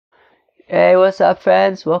Hey, what's up,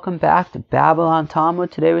 friends? Welcome back to Babylon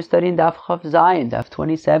Talmud. Today we're studying Daf Chaf Zayin, Daf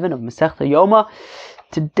 27 of Masechta Yoma.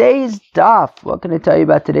 Today's Daf, what can I tell you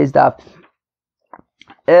about today's Daf?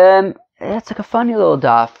 It's like a funny little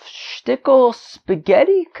Daf. Shtickle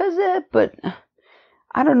spaghetti, but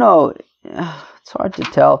I don't know. It's hard to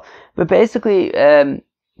tell. But basically,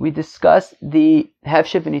 we discussed the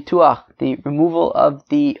Hefshit and Neetooach, the removal of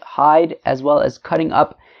the hide as well as cutting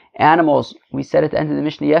up animals. We said at the end of the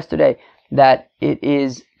Mishnah yesterday that it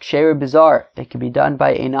is gzeeray bizarre. It can be done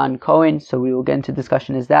by a non-Kohen, so we will get into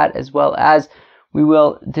discussion as well as we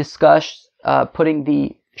will discuss putting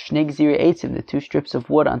the Shnay gzeeray aytzim, the two strips of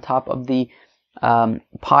wood on top of the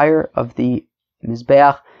pyre of the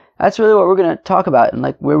Mizbeach. That's really what we're going to talk about and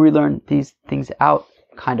like where we learn these things out,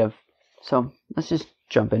 kind of. So let's just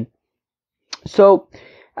jump in. So,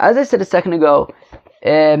 as I said a second ago,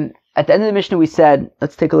 at the end of the Mishnah we said,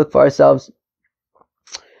 let's take a look for ourselves.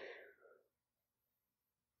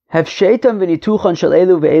 Hefshit v'nituchan shel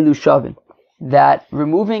elu ve'elu shavin. That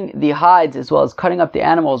removing the hides as well as cutting up the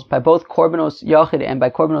animals by both korbanos yachid and by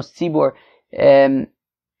korbanos tzibor,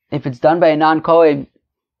 if it's done by a non-kohen,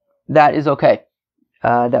 that is okay.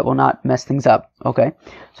 That will not mess things up. Okay.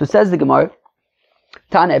 So it says the Gemara,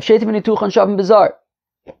 Tana hefshit v'nituchan shavin bizarre.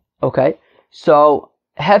 Okay. So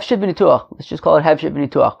Hefshit v'Neetooach, let's just call it Hefshit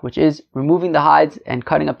v'Neetooach, which is removing the hides and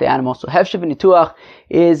cutting up the animals. So Hefshit v'Neetooach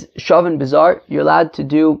is shavin bizarre. You're allowed to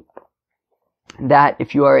do that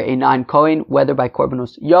if you are a non-Kohen, whether by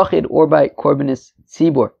korbanos yachid or by korbanos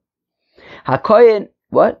tzibor. HaKohen,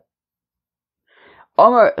 what?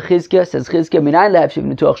 Omar Chizkiah, says Chizkiah, Minayin leHefshit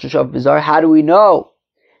v'Neetooach shavin bizarre. How do we know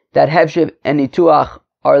that Hefshit and Neetooach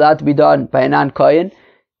are allowed to be done by a non-Kohen?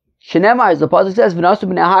 Shenemar, as the pasuk says, "V'nasu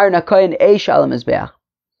b'nei Aharon haKohen eish al mizbeach."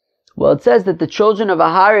 Well, it says that the children of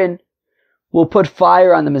Aharon will put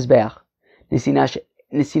fire on the mizbeach. Nisinas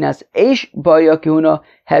eish ba'ya kehuna,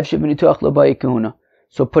 hefshit v'nituach lo ba'ya kehuna.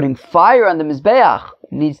 So putting fire on the mizbeach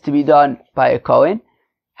needs to be done by a Kohen.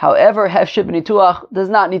 However, hefshit v'nituach does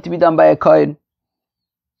not need to be done by a Kohen.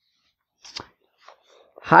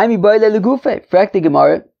 Haimi ba'yle legufe. Frak the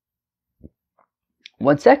Gemara.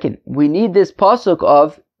 1 second. We need this pasuk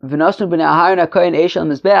of V'nasu b'nei Aharon haKohen eish al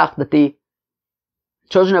mizbeach, that the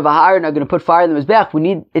children of Aharon are going to put fire on the mizbeach. We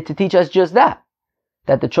need it to teach us just that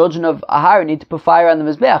the children of Aharon need to put fire on the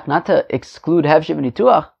mizbeach, not to exclude Hefshit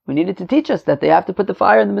v'Neetooach. We need it to teach us that they have to put the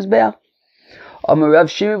fire on the mizbeach. Rav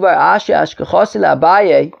Shimi bar Ashi ashkechasi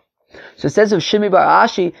la'Abaye. So it says of Shimi bar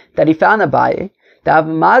Ashi that he found Abaye,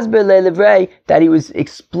 that he was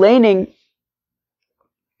explaining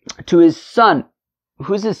to his son.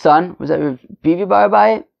 Who's his son? Was that Bivi bar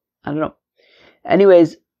Abaye? I don't know.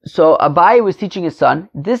 Anyways, so Abaye was teaching his son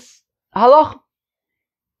this halach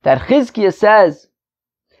that Chizkiah says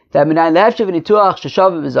that Minayin leHefshit v'Neetooach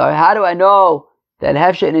shavin bizarre. How do I know that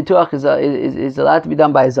Hefshit and Neetooach is allowed to be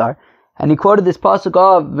done by a zar? And he quoted this pasuk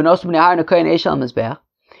of V'nasu b'nei Aharon haKohen eish al mizbeach.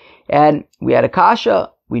 And we had a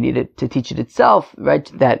kasha. We needed to teach it itself, right?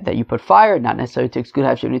 That you put fire, not necessarily to exclude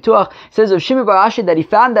Hefshit v'Neetooach. It says of Shimi bar Ashi that he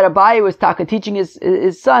found that Abaye was teaching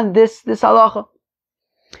his son this halacha.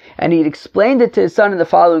 And he explained it to his son in the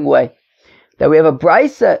following way. That we have a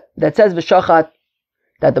brisa that says v'shachat,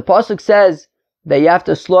 that the pasuk says that you have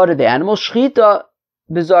to slaughter the animal. Shchita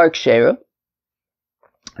bizarre gzeeray.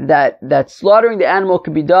 That slaughtering the animal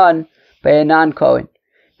can be done by a non-Kohen.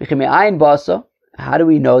 How do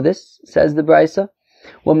we know this? Says the brisa.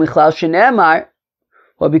 Well, because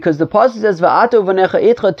the pasuk says va'ato v'necha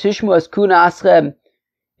itcha tishmu as kuna aschem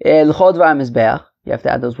l'chol dvar mizbeach. You have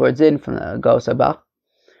to add those words in from the Go Sabach.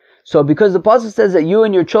 So because the pasuk says that you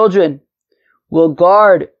and your children will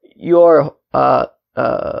guard your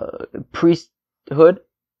priesthood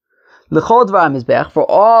l'chol dvar mizbeach, for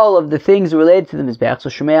all of the things related to the mizbeach. So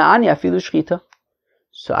shmei ani afilu shchita.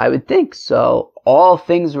 So I would think so. All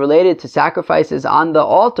things related to sacrifices on the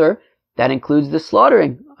altar, that includes the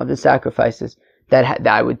slaughtering of the sacrifices. That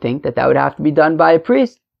I would think that would have to be done by a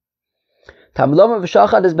priest. Well, therefore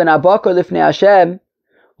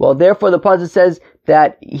the pasuk says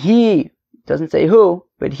that he, doesn't say who,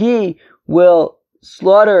 but he will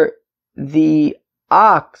slaughter the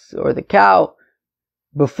ox or the cow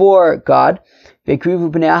before God. And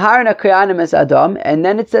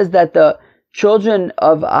then it says that the children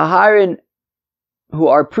of Aharon who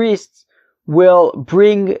are priests will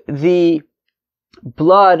bring the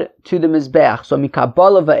blood to the mizbeach. So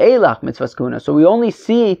mikabala va'elach mitzvahs kuna. So we only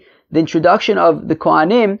see the introduction of the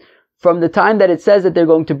kohanim from the time that it says that they're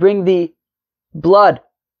going to bring the blood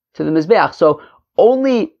to the mizbeach. So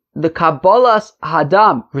only the kabbalas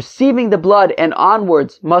hadam, receiving the blood and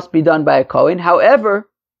onwards, must be done by a kohen. However,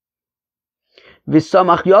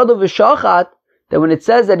 v'samach yado v'shachat, that when it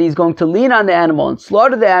says that he's going to lean on the animal and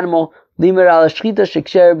slaughter the animal, limer ala shchita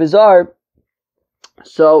shekshera bizar,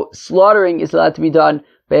 so slaughtering is allowed to be done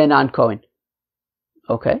by a non-Kohen.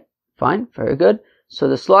 Okay, fine, very good. So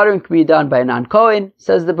the slaughtering can be done by a non-Kohen,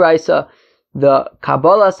 says the Brisa. The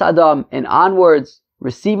Kabbalah Sadam and onwards,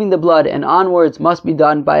 receiving the blood and onwards, must be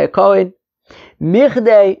done by a Kohen.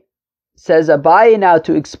 Michdei, says Abaye now,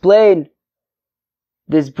 to explain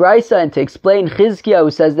this Brisa and to explain Chizkiah,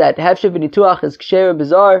 who says that Hefshit v'Neetooach is ksheira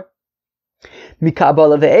bizar.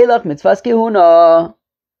 Mikabbalah ve'elach mitzvahs kehuna.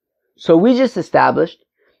 So we just established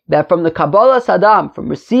that from the Kabbalah Sadam, from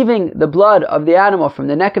receiving the blood of the animal from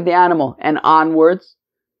the neck of the animal and onwards,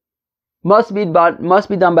 must be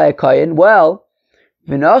done by a Kohen. Well,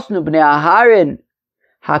 v'nosnu bnei aharon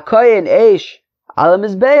hakohen eish ala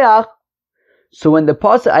mizbeach. So when the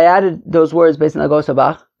pasuk, I added those words based on Agos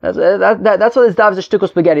Habach. That's what this dav's a shtickle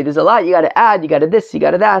spaghetti. There's a lot you got to add. You got to this. You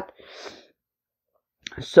got to that.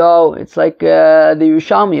 So it's like the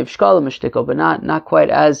Yerushalmi of Shkolim shtickle, but not quite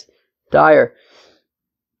as dire.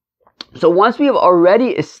 So once we have already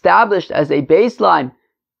established as a baseline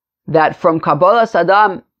that from Kabbalah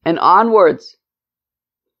Sadam and onwards,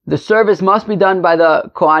 the service must be done by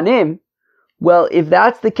the Kohanim, well, if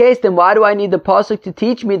that's the case, then why do I need the pasuk to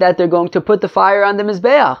teach me that they're going to put the fire on the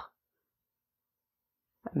Mizbeach?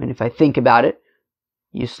 I mean, if I think about it,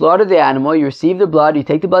 you slaughter the animal, you receive the blood, you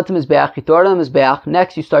take the blood to Mizbeach, you throw it on the Mizbeach,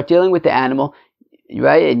 next you start dealing with the animal,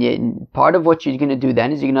 right? And part of what you're going to do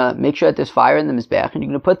then is you're going to make sure that there's fire in the Mizbeach, and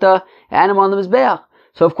you're going to put the animal on the Mizbeach.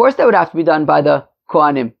 So of course that would have to be done by the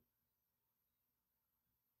Kohanim.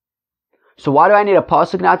 So why do I need a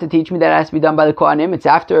pasuk now to teach me that it has to be done by the Kohanim? It's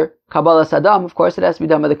after Kabbalah Sadam. Of course it has to be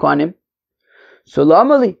done by the Kohanim. So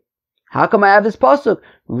lamali, how come I have this pasuk?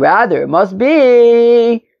 Rather, it must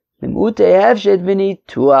be Hefshit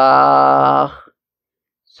v'Neetooach.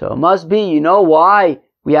 So it must be, you know why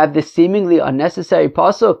we have this seemingly unnecessary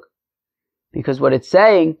pasuk? Because what it's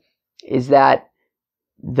saying is that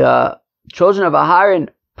the children of Aharon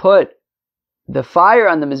put the fire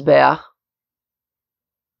on the Mizbeach,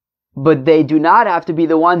 but they do not have to be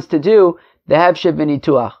the ones to do the Hefshit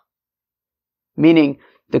v'Neetooach. Meaning,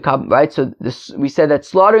 right? So we said that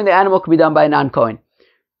slaughtering the animal can be done by a non-Kohen.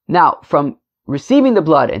 Now, from receiving the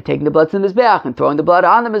blood and taking the blood to the Mizbeach and throwing the blood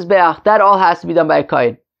on the Mizbeach, that all has to be done by a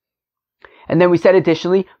Kohen. And then we said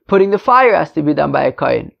additionally, putting the fire has to be done by a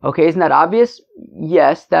Kohen. Okay, isn't that obvious?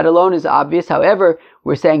 Yes, that alone is obvious. However,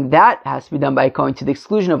 we're saying that has to be done by a Kohen to the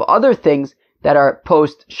exclusion of other things that are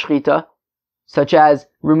post-Shchita, such as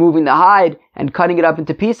removing the hide and cutting it up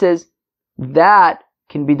into pieces. That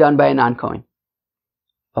can be done by a non-Kohen.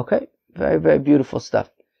 Okay, very, very beautiful stuff.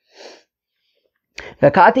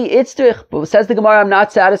 Vakati itztrich, but says the Gemara, I'm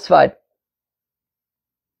not satisfied.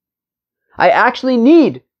 I actually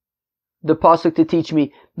need the pasuk to teach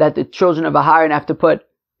me that the children of Aharon have to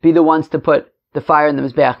be the ones to put the fire in the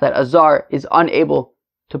Mizbeach, that Azar is unable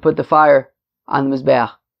to put the fire on the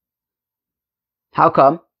Mizbeach. How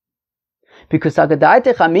come? Because I may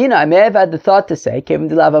have had the thought to say,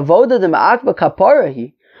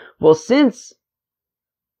 well, since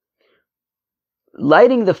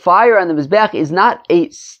lighting the fire on the Mizbeach is not a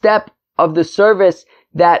step of the service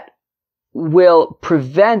that will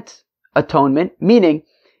prevent atonement, meaning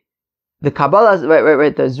the Kabbalah,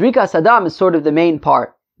 right, the Zrika Sadam is sort of the main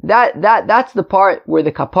part. That's the part where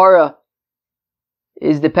the kapara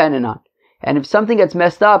is dependent on. And if something gets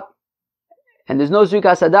messed up and there's no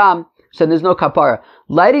Zrika Sadam, so there's no kapara.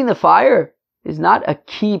 Lighting the fire is not a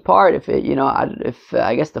key part.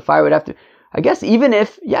 I guess the fire would have to, I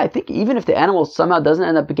think even if the animal somehow doesn't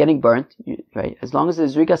end up getting burnt, right, as long as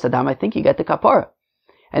there's Zrika Sadam, I think you get the kapara.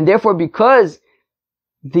 And therefore, because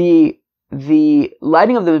the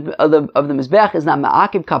lighting of the Mizbeach is not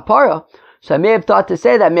ma'akib kapara, so I may have thought to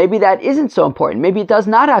say that maybe that isn't so important. Maybe it does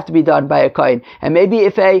not have to be done by a Kohen. And maybe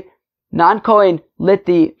if a non-Kohen lit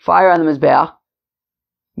the fire on the Mizbeach,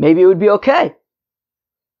 maybe it would be okay.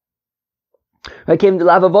 Since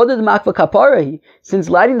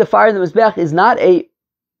lighting the fire in the Mizbeach is not a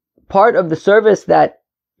part of the service that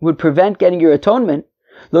would prevent getting your atonement,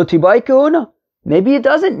 maybe it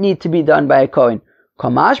doesn't need to be done by a Kohen.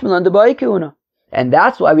 And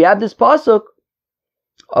that's why we have this pasuk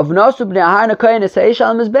of Nosu b'nei Aharon HaKohen es ha'esh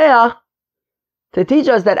al Mizbeach to teach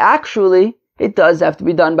us that actually it does have to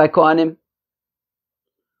be done by Kohanim.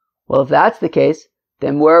 Well, if that's the case,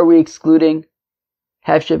 then where are we excluding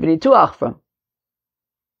Hefshit v'Neetooach from?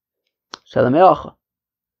 So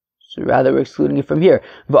rather we're excluding it from here.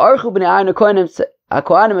 Well,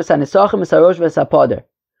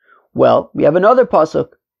 we have another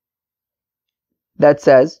pasuk that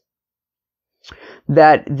says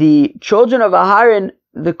that the children of Aharon,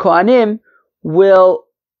 the Kohanim, will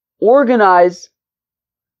organize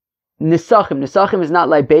nisachim. Nisachim is not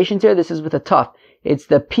libations here, this is with a tuf. It's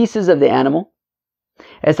the pieces of the animal.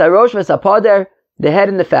 Es harosh v'sapader, the head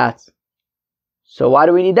and the fats. So why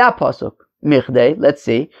do we need that pasuk? Michdei, let's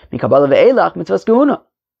see. Mikabala ve'elach mitzvahs gehuna.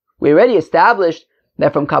 We already established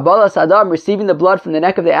that from Kabbalah Sadam, receiving the blood from the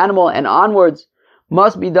neck of the animal and onwards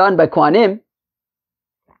must be done by Kohanim.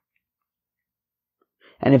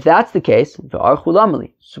 And if that's the case,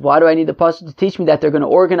 so why do I need the pasuk to teach me that they're going to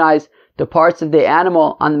organize the parts of the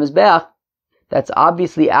animal on the Mizbeach? That's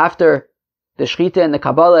obviously after the Shechita and the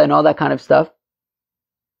Kabbalah and all that kind of stuff.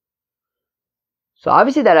 So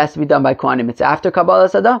obviously that has to be done by Kohanim. It's after Kabbalah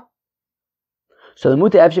Sadam. So the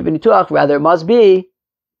Muta Hefshit Neetooach, rather, it must be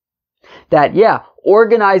that,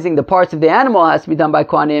 organizing the parts of the animal has to be done by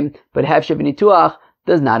Kohanim, but Hefshit Neetooach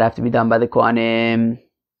does not have to be done by the Kohanim.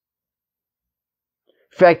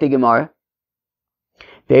 Frek the Gemara.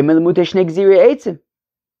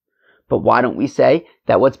 But why don't we say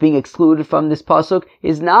that what's being excluded from this pasuk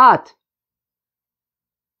is not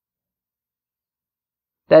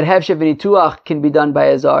that Hefshit Neetooach can be done by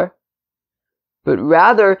Azar, but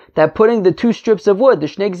rather that putting the 2 strips of wood, the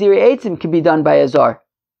Shnay gzeeray aytzim, can be done by Azar.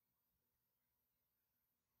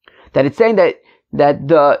 That it's saying that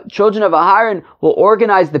the children of Aharon will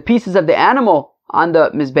organize the pieces of the animal on the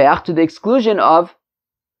Mizbeach to the exclusion of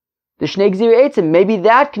the Shnay gzeeray aytzim. Maybe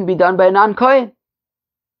that can be done by a non-Kohen.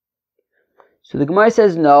 So the Gemara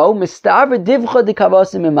says, no, mistaver divcha de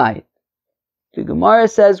kavasim emayit. The Gemara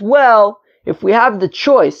says, well, if we have the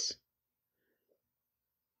choice,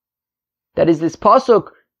 that is this pasuk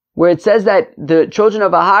where it says that the children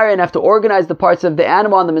of Aharon have to organize the parts of the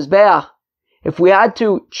animal on the Mizbeach, if we had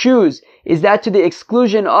to choose, is that to the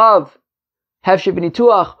exclusion of Hefshit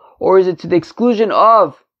Neetooach, or is it to the exclusion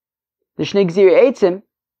of the Shnay gzeeray aytzim?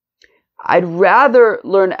 I'd rather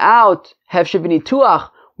learn out Hefshit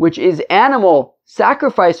Neetooach, which is animal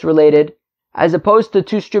sacrifice related, as opposed to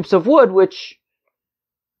 2 strips of wood, which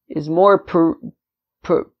is more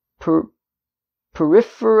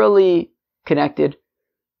peripherally connected,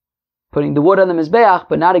 putting the wood on the Mizbeach,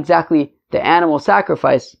 but not exactly the animal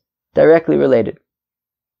sacrifice directly related.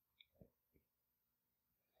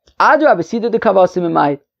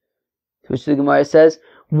 Which the Gemara says,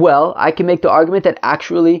 well, I can make the argument that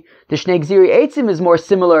actually the Shnay gzeeray aytzim is more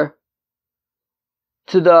similar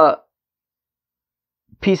to the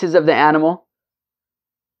pieces of the animal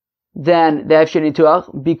than the Hefshit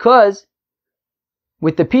Neetooach, because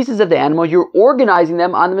with the pieces of the animal, you're organizing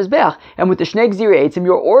them on the Mizbeach. And with the Shnay gzeeray aytzim,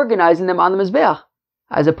 you're organizing them on the Mizbeach.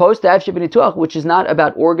 As opposed to Hefshit Neetooach, which is not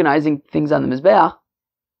about organizing things on the Mizbeach.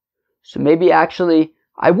 So maybe actually,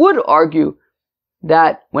 I would argue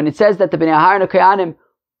that when it says that the Bnei Aharon and Kohanim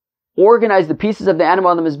organize the pieces of the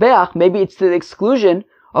animal on the Mizbeach, maybe it's to the exclusion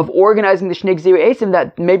of organizing the Shnay gzeeray aytzim,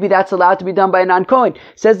 that maybe that's allowed to be done by a non-Kohen.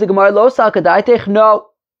 Says the Gemara, Lo sal kadaitech, no,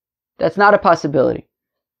 that's not a possibility.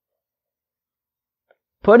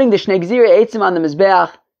 Putting the Shnay gzeeray aytzim on the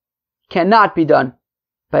Mizbeach cannot be done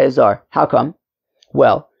by a Zar. How come?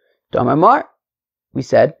 Well, Damar, we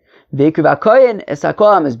said, that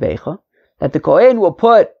the Kohen will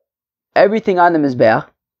put everything on the Mizbeach.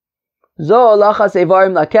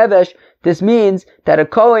 This means that a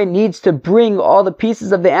Kohen needs to bring all the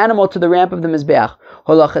pieces of the animal to the ramp of the Mizbeach.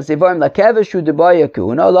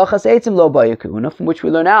 From which we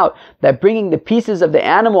learn out that bringing the pieces of the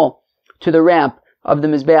animal to the ramp of the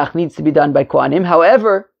Mizbeach needs to be done by Kohanim.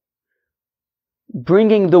 However,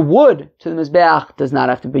 bringing the wood to the Mizbeach does not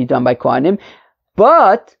have to be done by Kohanim.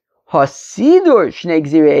 But Hasidur Shnay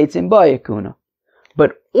gzeeray aytzim ba'yakuna.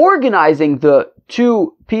 But organizing the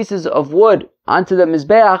 2 pieces of wood onto the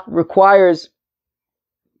Mizbeach requires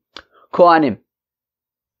Kohanim.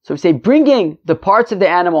 So we say bringing the parts of the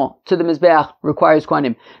animal to the Mizbeach requires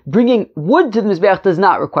Kohanim. Bringing wood to the Mizbeach does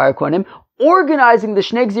not require Kohanim. Organizing the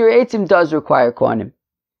Shnay gzeeray aytzim does require Kohanim.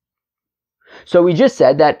 So we just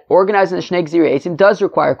said that organizing the Shnay gzeeray aytzim does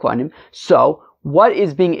require Kohanim. So what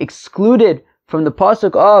is being excluded from the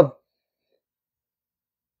pasuk of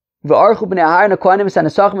V'archu b'nei Aharon Kohanim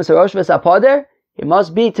v'sanasachim v'sarosh v'sapader? It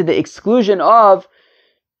must be to the exclusion of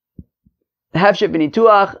Hefshit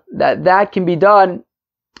Neetooach, that can be done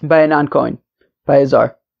by a non-Kohen, by a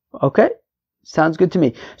Zar. Okay? Sounds good to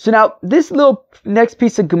me. So now, this little next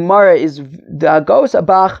piece of Gemara is, the Agos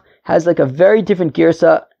Abach has like a very different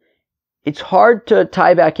girsa. It's hard to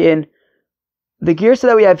tie back in. The girsa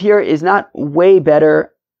that we have here is not way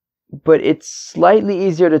better, but it's slightly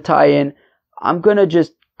easier to tie in. I'm gonna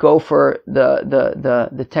just go for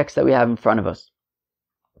the text that we have in front of us.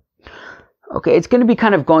 Okay, it's going to be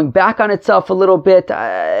kind of going back on itself a little bit.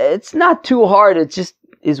 It's not too hard. It just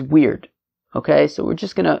is weird. Okay, so we're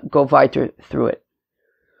just going to go weiter through it.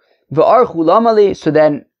 V'archu lamali. So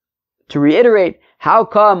then, to reiterate, how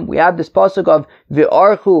come we have this pasuk of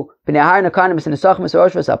v'archu b'nei ahar nakanim v'nesachim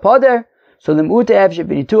v'sarosh v'sapader? So the mu'ute hefshit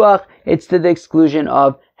v'nituach, it's to the exclusion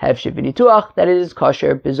of hefshit v'nituach, that it is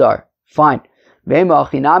kosher bizarre. Fine. Ve'ema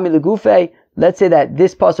achinami legufei. Let's say that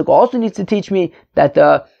this pasuk also needs to teach me that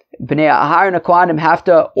the b'nei ahar and kohanim have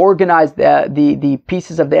to organize the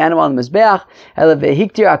pieces of the animal on the mizbeach. Ele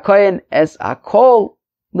vehiktir hakohen es hakol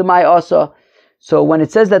l'may asa. So when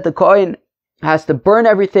it says that the kohen has to burn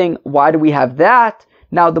everything, why do we have that?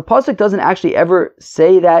 Now the pasuk doesn't actually ever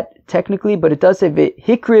say that technically, but it does say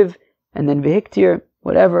vehikriv and then vehiktir,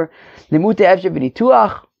 whatever. Limute hefshit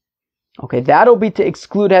v'nituach. Okay, that'll be to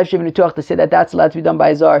exclude hefshit v'nituach, to say that that's allowed to be done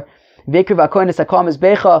by Azar. Vehikriv hakohen es hakol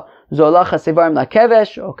mizbecha.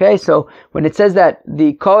 Okay, so when it says that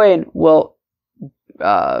the Kohen will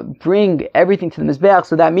bring everything to the Mizbeach,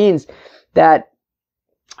 so that means that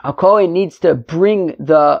a Kohen needs to bring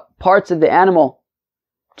the parts of the animal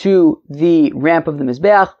to the ramp of the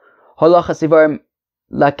Mizbeach. So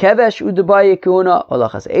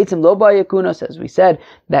as we said,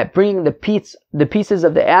 that bringing the pieces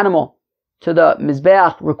of the animal to the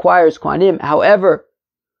Mizbeach requires Kohanim. However,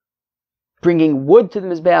 bringing wood to the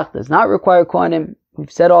Mizbeach does not require Kohanim.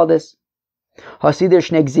 We've said all this. Hasider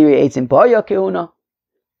Shnay gzeeray aytzim ba'ya kehuna.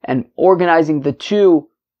 And organizing the two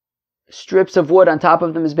strips of wood on top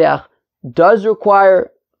of the Mizbeach does require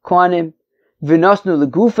Kohanim. V'nosnu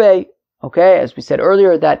legufei. Okay, as we said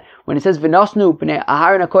earlier, that when it says v'nosnu b'nei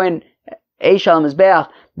Aharon hakohen eish al Mizbeach,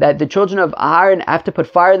 that the children of Aharon have to put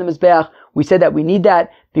fire in the Mizbeach, we said that we need that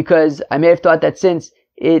because I may have thought that since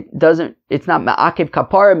it's not ma'akev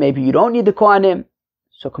kapara, maybe you don't need the kohanim.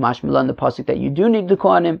 So kamash milan, the pasuk that you do need the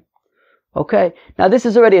kohanim. Okay, now this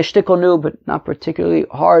is already a shtickle new, but not particularly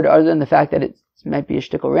hard, other than the fact that it might be a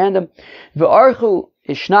shtickle random. V'archu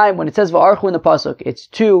is Shnay. When it says v'archu in the pasuk, it's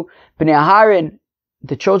 2. B'nei Aharon,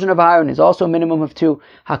 the children of Aharon, is also a minimum of 2.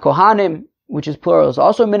 Hakohanim, which is plural, is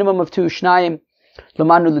also a minimum of 2. Shnayim.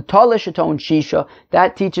 L'manu l'tole sheton shisha.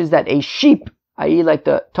 That teaches that a sheep, i.e. like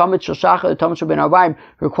the Talmud Shel Shachar, the Talmud Shel Ben Arbaim,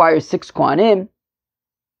 requires 6 Kohanim.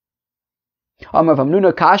 Amar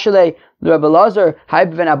Vamnuna Kashale, Rabbi Lazar,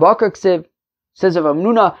 Haib Ben Abakar Ksiv, says of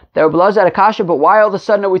Amnuna that Rabbi Lazar had a kasha, but why all of a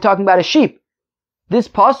sudden are we talking about a sheep? This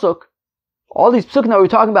pasuk, all these psukim that we're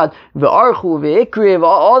talking about, V'archu, V'ikriv,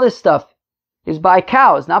 all this stuff, is by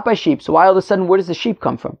cows, not by sheep. So why all of a sudden, where does the sheep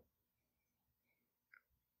come from?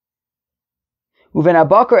 Uven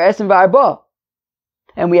Abakar Esim V'arba.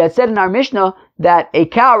 And we had said in our Mishnah that a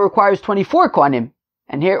cow requires 24 Kohanim.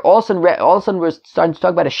 And here all of a sudden we're starting to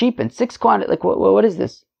talk about a sheep and 6 Kohanim. Like, what is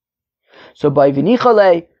this? So by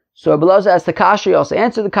Vinichale, so Rabbi Lazar asked the kasha, he also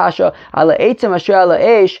answered the kasha, Ala aytzim asher ala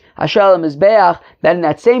eish, asher ala mizbeach, that in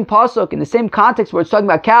that same pasuk, in the same context where it's talking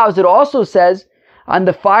about cows, it also says, on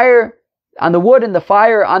the fire, on the wood and the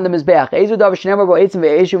fire on the mizbeach.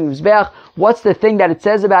 What's the thing that it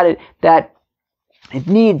says about it that it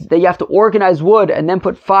needs, that you have to organize wood and then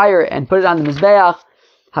put fire and put it on the Mizbeach?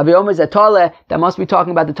 That must be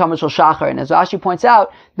talking about the Talmud Shel Shachar. And as Rashi points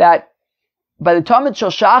out, that by the Talmud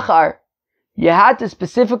Shel Shachar, you had to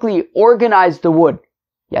specifically organize the wood.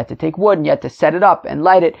 You had to take wood and you had to set it up and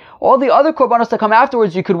light it. All the other korbanos that come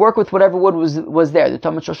afterwards, you could work with whatever wood was there. The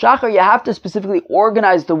Talmud Shel Shachar, you have to specifically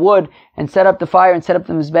organize the wood and set up the fire and set up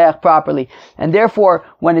the Mizbeach properly. And therefore,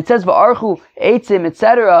 when it says va'archu, aytzim,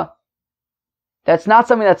 etc., that's not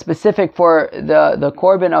something that's specific for the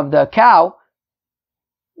korban of the cow.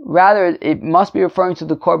 Rather, it must be referring to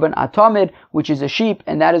the korban atomid, which is a sheep,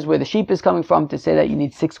 and that is where the sheep is coming from, to say that you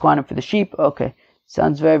need 6 kohanim for the sheep. Okay,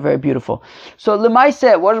 sounds very, very beautiful. So,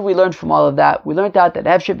 l'maaseh, what did we learn from all of that? We learned out that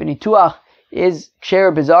Hefshit v'nituach is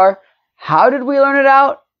ksher bizarre. How did we learn it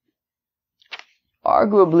out?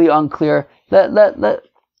 Arguably unclear.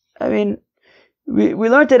 I mean, we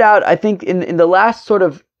learned it out, I think, in the last sort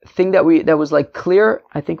of thing that was like clear.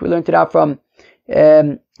 I think we learned it out from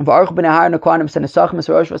to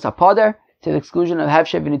the exclusion of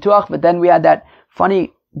Hefshit v'nituach. But then we had that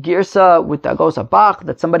funny girsa with the Agos Abach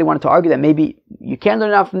that somebody wanted to argue that maybe you can learn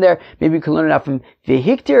it out from there. Maybe you can learn it out from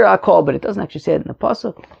v'hiktir akol, but it doesn't actually say it in the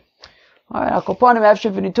pasuk. All right, akopanim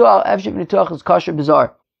Hefshit v'nituach is kosher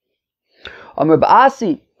bizarre. Amar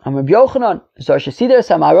ba'asi, Amar b'yochanan, zar shesider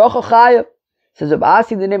samarocha chayav. Says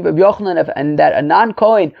Abasi the name of Yochanan, and that a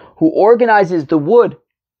non-Kohen who organizes the wood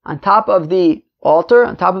on top of the altar,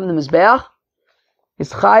 on top of the Mizbeach,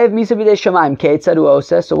 is chayav misa b'dei shamayim keitzad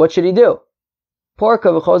ose. So what should he do?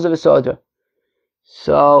 Porka v'choza v'sodra.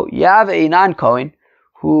 So you have a non-Kohen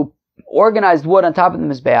who organized wood on top of the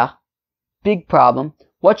Mizbeach. Big problem.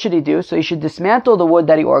 What should he do? So he should dismantle the wood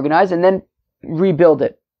that he organized and then rebuild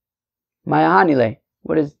it. Mayahanile.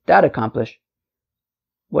 What does that accomplish?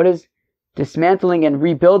 What is dismantling and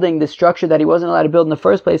rebuilding the structure that he wasn't allowed to build in the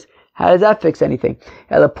first place? How does that fix anything?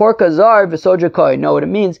 Elaporka zar v'soja kohen. No, what it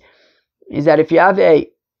means is that if you have a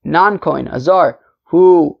non-kohen, a zar,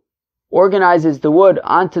 who organizes the wood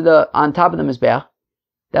on top of the Mizbeach,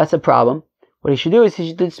 that's a problem. What he should do is he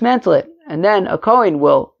should dismantle it, and then a kohen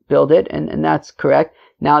will build it, and that's correct.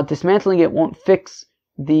 Now, dismantling it won't fix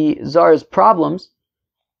the zar's problems,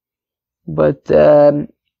 but the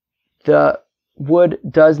wood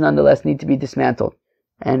does nonetheless need to be dismantled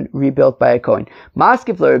and rebuilt by a kohen.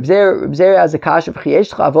 Maskifler, Reb has a kasha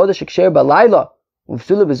v'chiyeshcha avoda sheksher balayla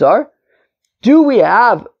uvsula b'zar. Do we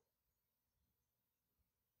have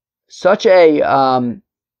such a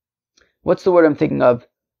what's the word I'm thinking of?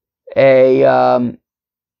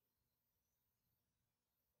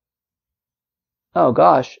 Oh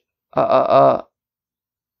gosh,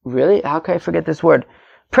 really? How can I forget this word?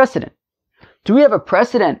 Precedent. Do we have a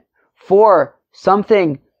precedent for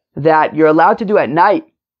something that you're allowed to do at night,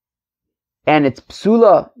 and it's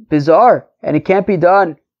psula, bizarre, and it can't be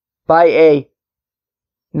done by a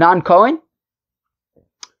non-Kohen?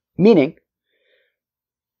 Meaning,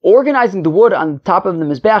 organizing the wood on top of the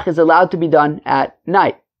Mizbeach is allowed to be done at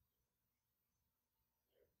night.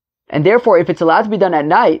 And therefore, if it's allowed to be done at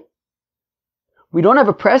night, we don't have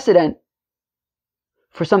a precedent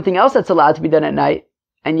for something else that's allowed to be done at night,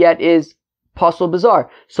 and yet is pasul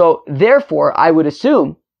bizarre. So therefore, I would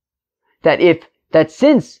assume that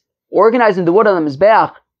since organizing the wood on the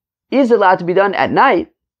Mizbeach is allowed to be done at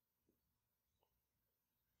night,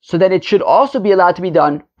 so then it should also be allowed to be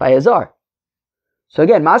done by a zar. So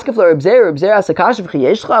again, Maskefler,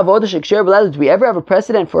 do we ever have a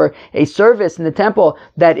precedent for a service in the temple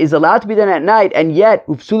that is allowed to be done at night, and yet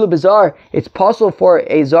ufsula bizar, it's possible for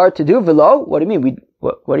a zar to do velo? What do you mean?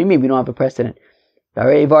 What do you mean we don't have a precedent?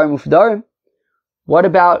 What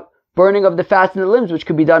about burning of the fats in the limbs, which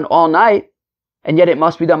could be done all night, and yet it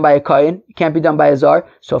must be done by a kohen? It can't be done by a zar.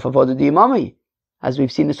 So if avodah d'imami, as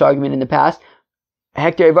we've seen this argument in the past,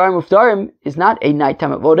 Hektar Ivarim Ufdarim is not a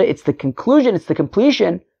nighttime avoda, it's the conclusion, it's the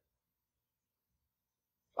completion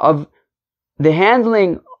of the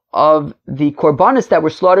handling of the korbanos that were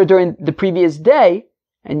slaughtered during the previous day,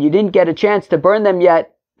 and you didn't get a chance to burn them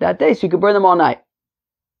yet that day, so you could burn them all night.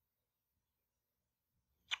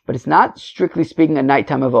 But it's not, strictly speaking, a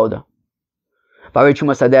nighttime avoda. What about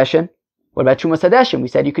Chumas Hadeshin? We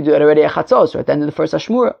said you could do it already at Chatzos, or at the end of the first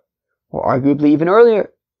Ashmura, or arguably even earlier.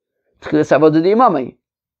 To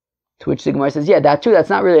which the Gemara says, yeah, that too, that's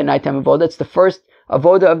not really a nighttime avoda, it's the first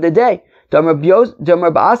avoda of the day. That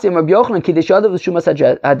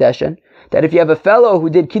if you have a fellow who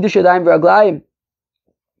did Kiddush Yadayim v'Raglayim,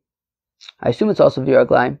 I assume it's also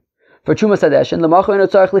v'Raglayim, for Chumas Hadeshin,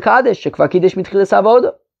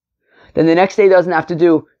 then the next day he doesn't have to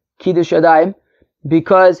do Kiddush Yadayim,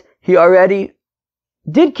 because he already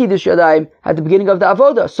did Kiddush Yadayim at the beginning of the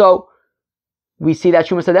avoda. So we see that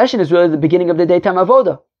Chumas Hadeshin is really the beginning of the daytime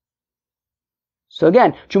avoda. So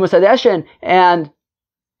again, Chumas Hadeshin and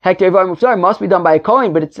Hektar Ivar Muftar must be done by a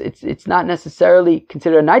Kohen, but it's not necessarily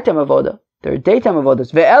considered a nighttime avoda. They're daytime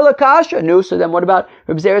avodas. Ve'ela kasha. No, so then what about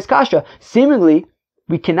Reb Zera's kasha? Seemingly,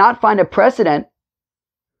 we cannot find a precedent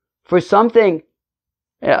for something,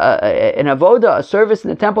 an avoda, a service in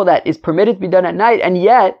the temple that is permitted to be done at night, and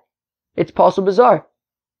yet it's possible bizarre.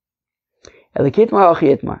 Elikitmar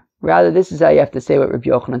achiyitmar. Rather, this is how you have to say what Rabbi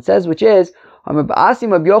Yochanan says, which is, says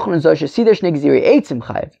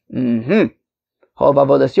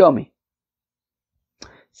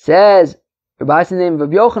Rabbi in the name of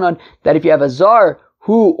Rabbi Yochanan that if you have a zar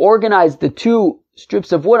who organized the two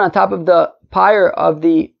strips of wood on top of the pyre of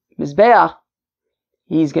the Mizbeach,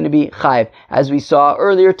 he's going to be chayiv. As we saw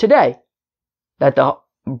earlier today, that the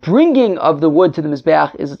bringing of the wood to the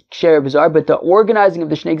Mizbeach is ksher bizarre, but the organizing of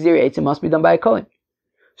the Shnay gzeeray aytzim must be done by a kohen.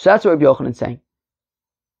 So that's what Rabbi Yochanan is saying.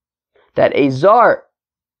 That a zar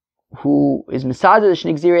who is Masada the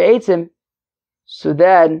Shnay gzeeray aytzim, so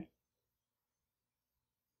then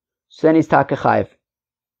he's Takachayev.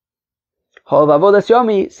 Hol v'avodas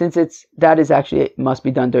yomi, since that is actually, it must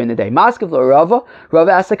be done during the day. Maskav lo Rava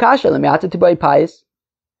asks a kasha, l'miata tibay payis.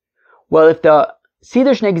 Well, if the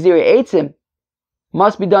Seder Shnay gzeeray aytzim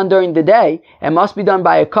must be done during the day, and must be done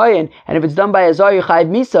by a kohen, and if it's done by a zar, you chayiv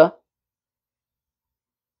misa,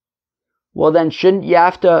 well then shouldn't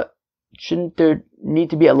there need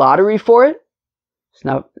to be a lottery for it? It's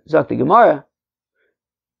now Zak the Gemara,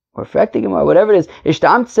 or Frek the Gemara, whatever it is.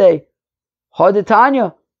 Ishtam say,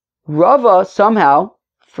 Hadetanya, Rava somehow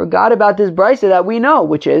forgot about this brisa that we know,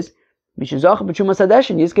 which is we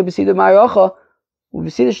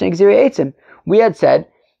had said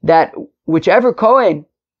that whichever Kohen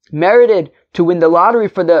merited to win the lottery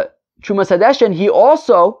for the Trumas Hadeshen, he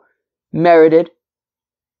also merited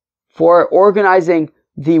for organizing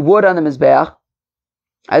the wood on the Mizbeach,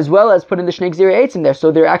 as well as putting the Shnay gzeeray aytzim there.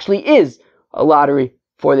 So there actually is a lottery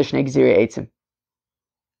for the Shnay gzeeray aytzim.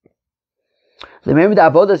 Remember the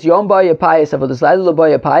avodas yom ba'ya payis, avodas laila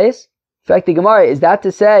ba'ya payis. In fact, the Gemara, is that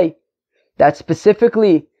to say that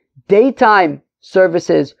specifically daytime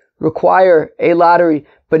services require a lottery,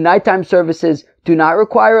 but nighttime services do not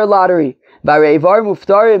require a lottery?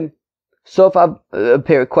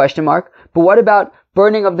 Question mark. But what about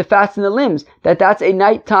burning of the fats in the limbs? That's a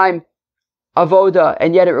nighttime avoda,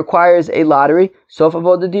 and yet it requires a lottery. Sof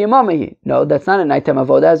avoda diyamamahi. No, that's not a nighttime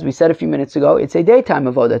avoda. As we said a few minutes ago, it's a daytime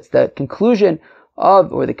avoda. It's the conclusion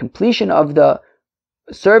of, or the completion of the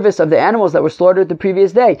service of the animals that were slaughtered the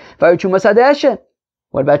previous day. What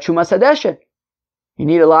about Trumas Hadeshen? You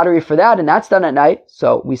need a lottery for that, and that's done at night.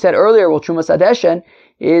 So we said earlier, well, Trumas Hadeshen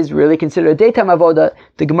is really considered a daytime avoda.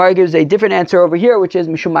 The Gemara gives a different answer over here, which is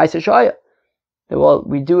Mishum Ma'aser Shaya. Well,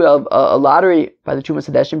 we do a lottery by the Trumas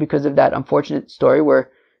Hadeshen because of that unfortunate story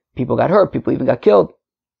where people got hurt, people even got killed.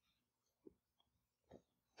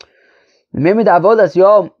 So do we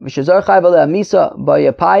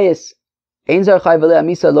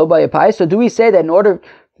say that in order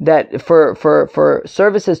that for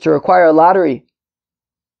services to require a lottery,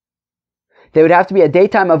 there would have to be a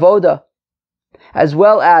daytime avoda, as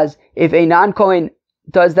well as if a non-Kohen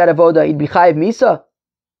does that avoda, he'd be chayiv misa?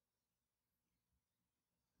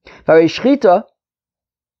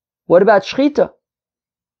 What about shchita?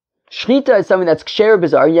 Shchita is something that's ksher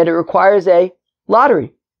bizarre, and yet it requires a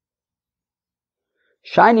lottery.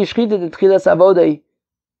 Shiny shchita de tchilas avoda.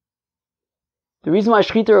 The reason why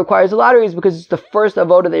shchita requires a lottery is because it's the first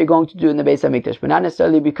avoda that you're going to do in the Beis HaMikdash, but not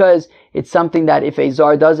necessarily because it's something that if a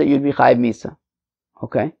zar does it, you'd be chayiv misa.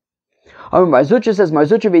 Okay. Marzucha says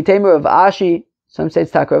Marzucha v'temer of Ashi. Some say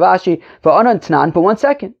it's Takar of Ashi. V'anan Tanan. But 1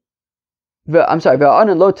 second.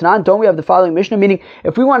 V'anan lo Tanan. Don't we have the following Mishnah? Meaning,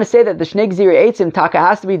 if we want to say that the Shnay gzeeray aytzim taka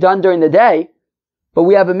has to be done during the day, but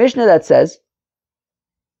we have a Mishnah that says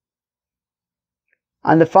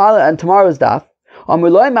on tomorrow's daf,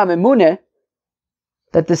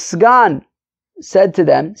 that the Sgan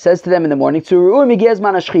says to them in the morning,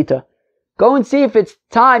 go and see if it's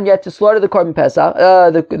time yet to slaughter the Korban Pesach,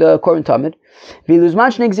 the Korban Tamid. But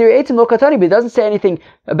it doesn't say anything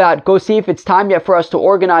about go see if it's time yet for us to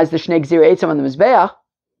organize the Shnay gzeeray aytzim on the Mizbeach.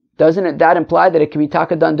 Doesn't that imply that it can be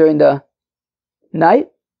taka done during the night?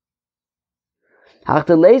 So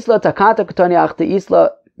the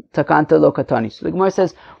Gemara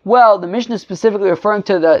says, well, the Mishnah is specifically referring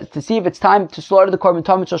to see if it's time to slaughter the Korban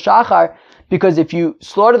Tamid Shel Shachar, because if you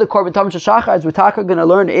slaughter the Korban Tamid Shel Shachar, as we're going to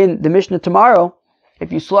learn in the Mishnah tomorrow,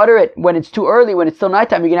 if you slaughter it when it's too early, when it's still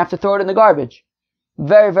nighttime, you're going to have to throw it in the garbage.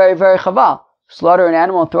 Very, very, very chaval. Slaughter an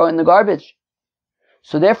animal and throw it in the garbage.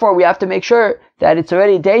 So therefore, we have to make sure that it's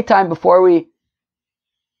already daytime before we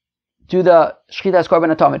do the Shchitas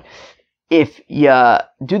Korban Tamid. If you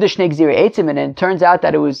do the Shnay gzeeray aytzim and it turns out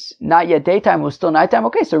that it was not yet daytime, it was still nighttime,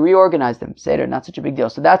 okay, so reorganize them. Seder, not such a big deal.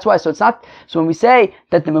 So that's why. So it's not. So when we say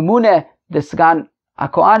that the Memuneh, the Sgan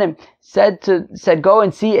HaKohanim, said go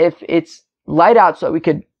and see if it's light out so that we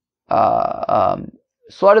could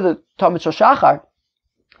slaughter the Tamid Shel Shachar,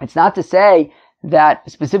 it's not to say that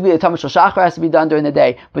specifically the Tamid Shel Shachar has to be done during the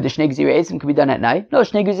day, but the Shnay gzeeray aytzim can be done at night. No,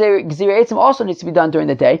 Shnay gzeeray aytzim also needs to be done during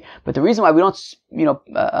the day. But the reason why we don't,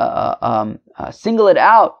 single it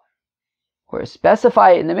out or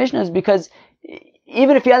specify it in the Mishnah is because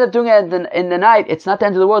even if you end up doing it in the night, it's not the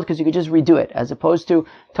end of the world because you could just redo it. As opposed to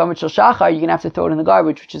Tamid Shel Shachar, you're going to have to throw it in the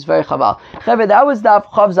garbage, which is very chaval. Cheved, that was Daf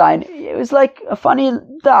Chav Zayin. It was like a funny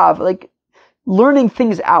Daf, like learning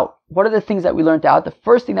things out. What are the things that we learned out? The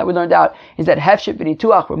first thing that we learned out is that Hefshit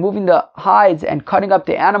Neetooach, removing the hides and cutting up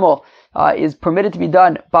the animal, is permitted to be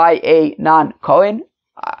done by a non-Kohen.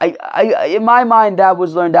 In my mind, that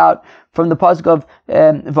was learned out from the pasuk of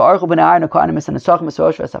V'archu b'nei Aaron HaKohanim es hanesachim es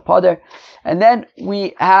hapader. And then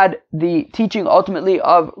we had the teaching ultimately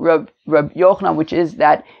of Reb Yochanan, which is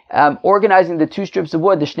that organizing the 2 strips of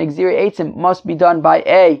wood, the Shnay gzeeray aytzim, must be done by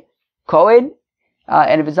a Kohen,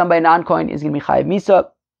 and if it's done by a non-Kohen, it's going to be chayiv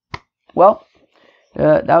misa. Well,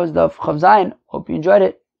 that was the Chav Zayin. Hope you enjoyed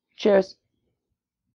it. Cheers.